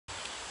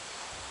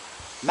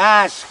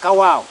Mas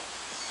kawaw.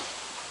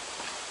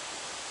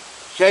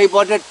 Siya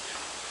ipotet.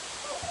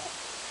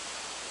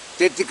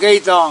 Tetikay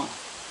itong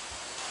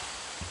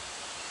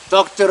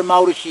Dr.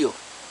 Mauricio.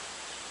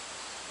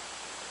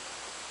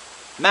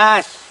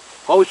 Mas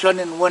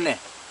kausanin wone.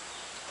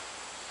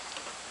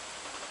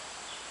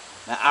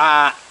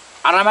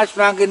 Aramas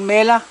pangkin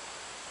mela.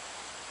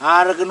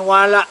 Aragan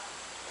wala.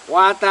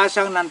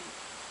 Watasang nan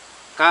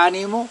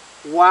kanimo.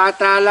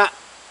 Watala.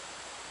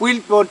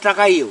 Pulpon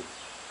Takain.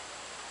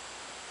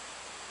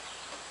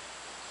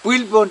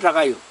 Pulpon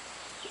Takain.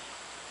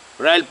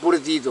 Rail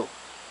Puritito.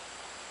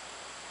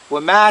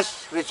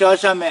 Pumas,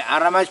 resosa me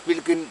aramas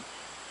pilkin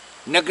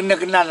nag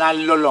na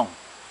nalolong.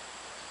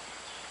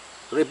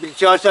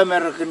 Repilsosa me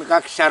rekin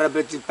kak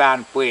sarabeti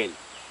pan puel,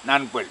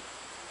 nan puel.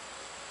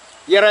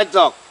 Yara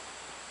tok.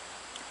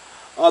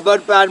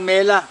 Obat pan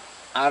mela,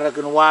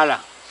 arakin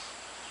wala.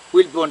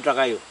 Pulpon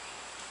Takain.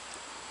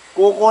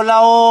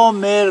 Kukulao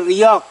me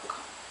Rioahk.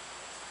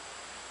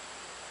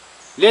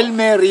 Lil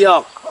me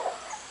Rioahk.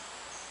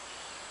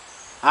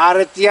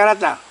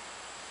 Aretiarata.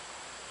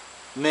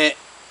 Me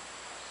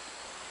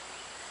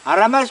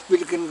aramas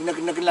pilkin nag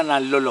na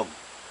lolong.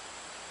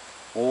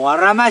 O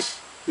aramas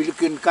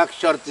pilkin kak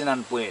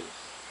sortinan puel.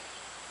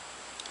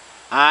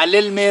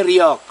 Alil me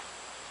Rioahk.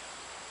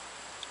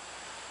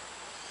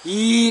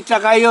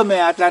 Takayo me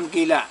atan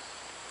kila.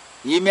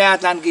 Me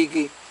atan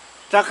kiki.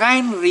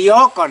 Takain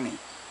Rioahk ni.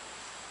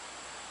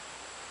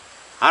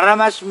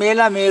 Aramas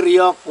mela me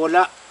Rioahk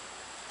kola.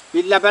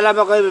 Pila pala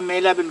ba kayo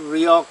mela bil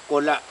Rioahk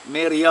kola.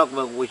 Me Rioahk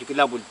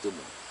magwisikila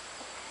bultubo.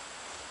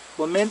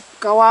 Comment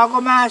kawa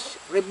ko mas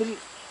rebil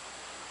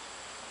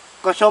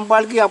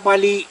kasompal ki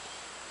apali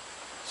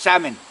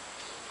samin.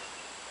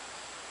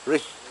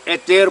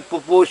 Eter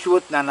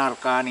pupusyut na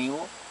narkani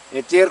o.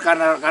 Eter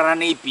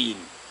karanipin.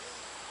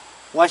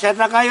 Wasat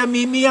na kayo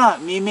mimi ya.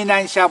 Mimi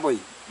na insaboy.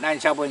 Na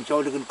insaboy sa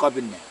ulikin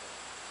kopin niya.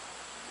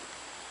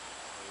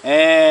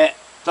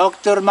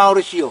 Dr.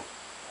 Mauricio.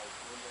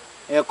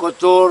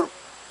 Kotor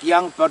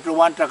tiang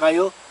patuan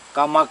takayo.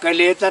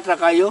 Kamakaleta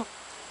takayo.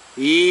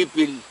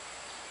 Ipil.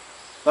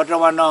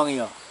 Patuan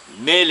yo.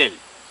 Melel.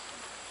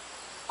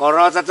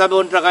 Korota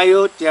tabon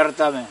takayo.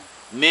 Tiertame.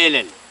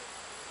 Melel.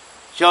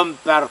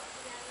 Sompar.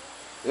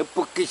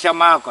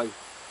 Ipukisama kayo.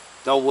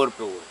 Tawar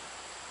pewar.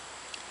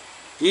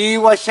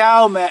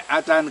 Iwasaw me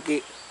atan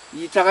ki.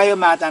 Itakayo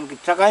me atan ki.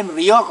 Takain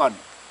Rioahk.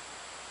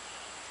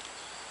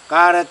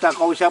 Kareta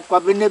kausap ka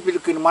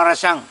binipilkin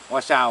marasang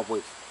wasaw po.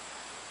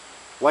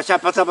 Wasa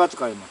patabat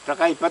kayo mo.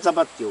 Takay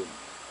patabat yun.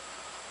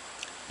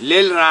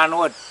 Lil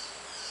ranwad.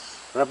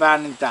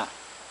 Rapaninta.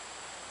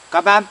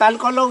 Kapampal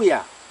kolaw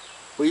ya.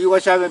 Puyi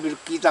wasa me bil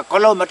kita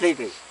kolaw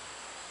mataytay.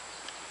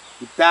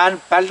 Ipan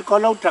pal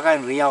kolaw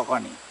takain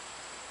Rioahk ni.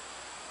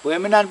 Puyi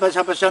minan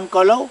pasapasan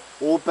kolaw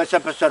o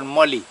pasapasan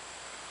moli.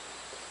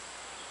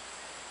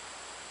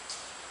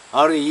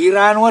 Ari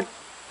ranwad.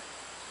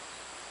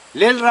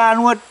 Lil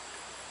ranwad.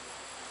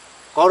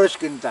 Chorus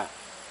kinta.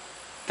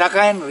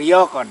 Takain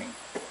Rioahk ni.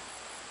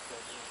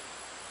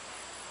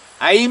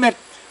 Aimet.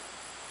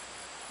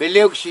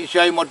 Peleuk si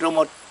siya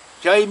motomot.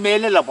 Siya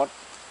mele lapot.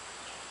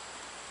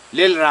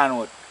 Lil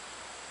ranwad.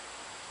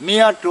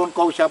 Mia tun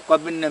kausap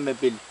kabin na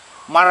mepil.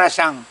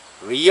 Marasang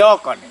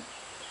Rioahk ni.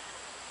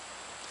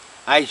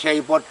 Ay siya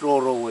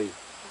ipotroro way.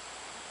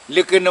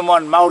 Likin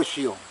naman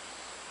Mauricio.